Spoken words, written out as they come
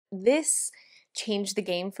this changed the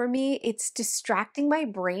game for me. It's distracting my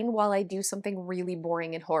brain while I do something really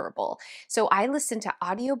boring and horrible. So I listen to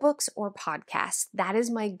audiobooks or podcasts. That is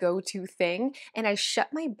my go-to thing. And I shut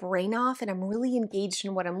my brain off and I'm really engaged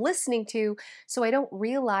in what I'm listening to so I don't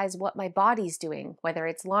realize what my body's doing, whether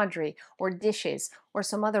it's laundry or dishes or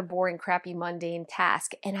some other boring, crappy, mundane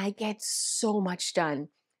task. And I get so much done.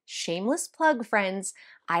 Shameless plug, friends.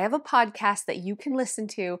 I have a podcast that you can listen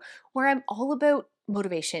to where I'm all about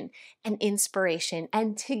motivation and inspiration.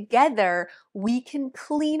 And together we can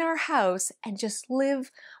clean our house and just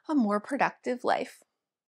live a more productive life.